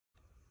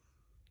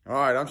All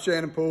right, I'm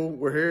Shannon Poole.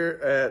 We're here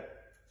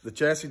at the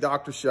Chassis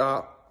Doctor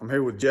shop. I'm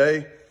here with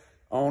Jay,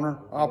 owner,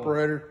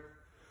 operator.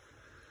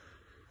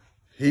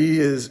 He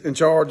is in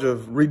charge of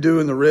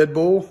redoing the Red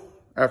Bull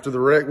after the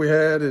wreck we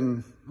had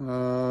in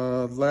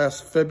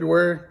last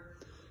February.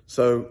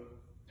 So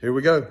here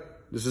we go.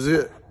 This is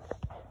it.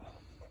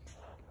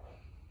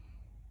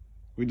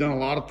 We've done a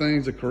lot of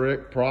things to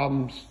correct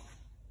problems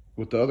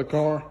with the other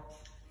car.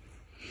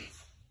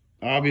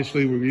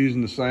 Obviously, we're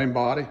using the same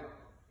body.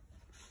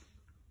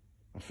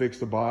 I fixed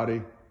the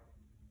body.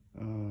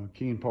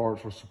 Keen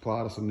Parts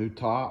supplied us a new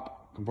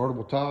top,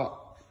 convertible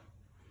top.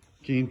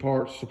 Keen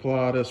Parts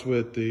supplied us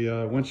with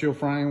the windshield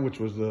frame, which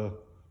was the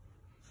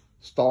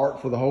start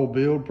for the whole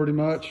build pretty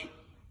much.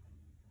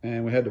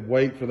 And we had to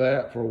wait for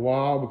that for a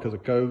while because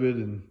of COVID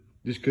and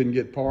just couldn't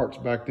get parts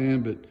back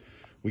then, but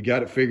we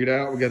got it figured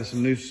out. We got us a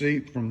new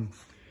seat from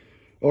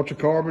Ultra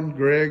Carbon,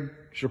 Greg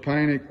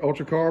Sherpanik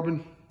Ultra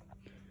Carbon.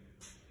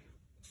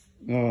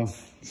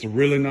 It's a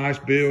really nice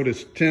build.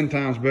 It's 10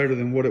 times better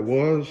than what it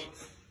was.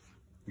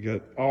 We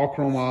got all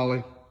chrome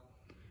ollie.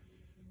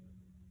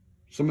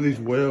 Some of these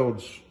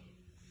welds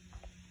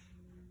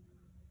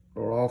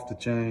are off the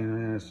chain,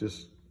 man.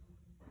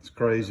 It's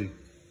crazy.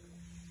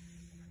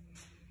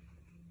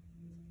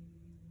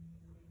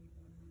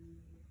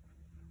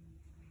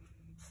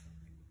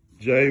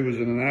 Jay was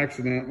in an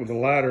accident with the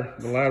ladder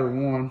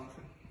one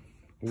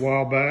a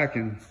while back,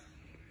 and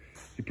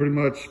he pretty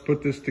much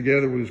put this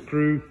together with his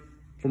crew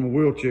from a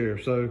wheelchair.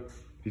 So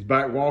he's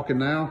back walking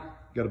now,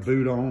 got a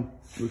boot on,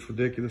 looks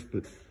ridiculous,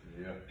 but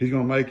yeah, he's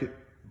gonna make it.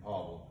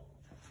 Oh.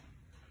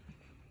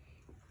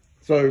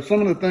 So some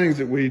of the things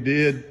that we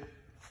did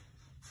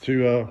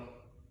to,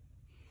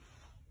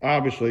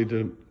 obviously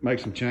to make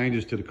some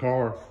changes to the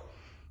car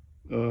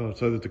so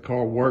that the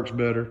car works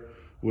better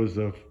was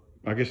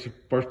I guess the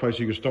first place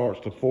you could start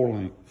is the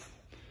 4-link.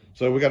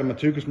 So we got a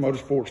Matukas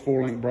Motorsports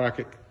 4-link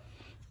bracket.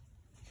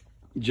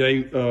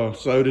 Jay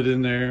sewed it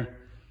in there.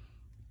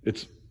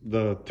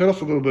 Tell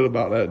us a little bit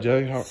about that,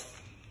 Jay.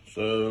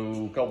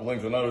 So a couple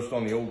things I noticed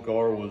on the old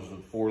car was the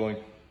 4-link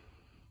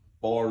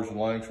bars and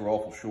lengths were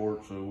awful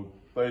short. So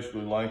we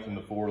basically lengthened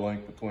the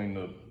 4-link between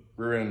the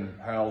rear end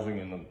housing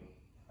and the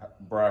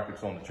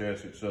brackets on the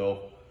chassis itself.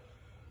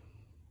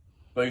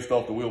 Based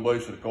off the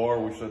wheelbase of the car,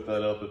 we set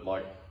that up at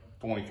like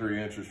 23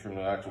 inches from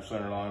the axle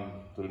center line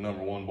to the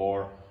number 1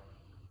 bar.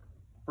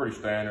 Pretty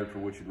standard for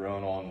what you'd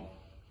run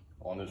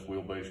on this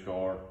wheelbase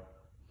car.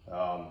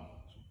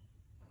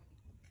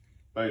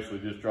 Basically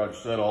just tried to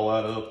set all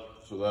that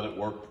up so that it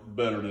worked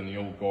better than the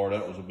old car.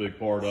 That was a big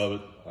part of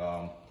it.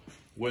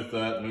 With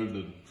that, moved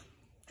the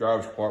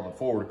driver's compartment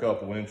forward a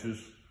couple inches.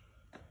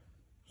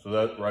 So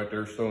that right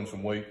there is throwing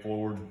some weight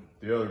forward.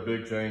 The other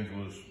big change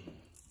was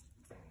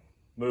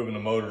moving the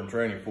motor and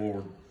training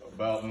forward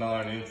about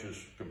 9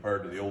 inches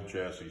compared to the old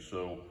chassis.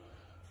 So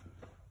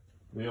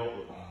the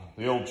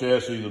old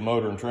chassis, the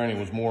motor and training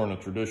was more in a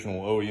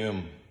traditional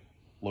OEM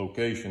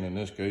location. In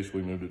this case,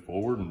 we moved it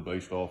forward and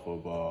based off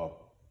of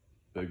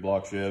big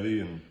block Chevy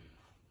and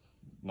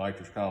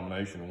nitrous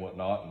combination and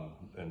whatnot,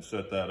 and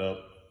set that up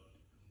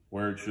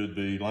where it should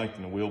be,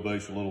 lengthen the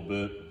wheelbase a little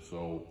bit.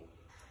 So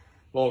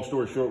long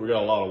story short, we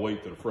got a lot of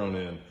weight to the front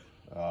end.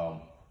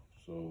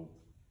 So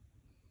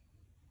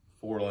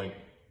 4-link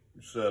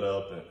set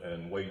up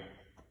and weight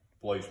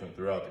placement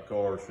throughout the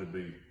car should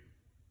be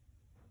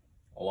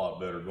a lot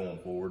better going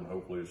forward, and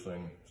hopefully this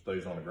thing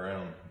stays on the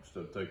ground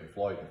instead of taking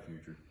flight in the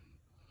future.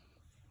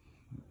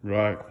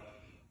 Right.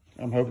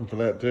 I'm hoping for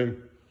that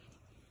too.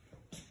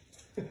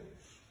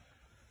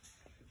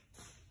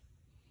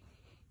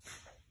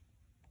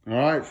 All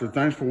right, so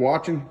thanks for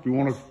watching. If you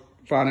want to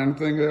find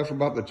anything else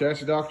about the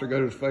Chassis Doctor, go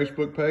to his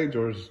Facebook page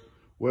or his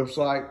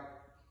website.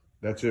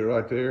 That's it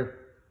right there.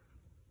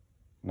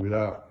 We're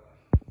out.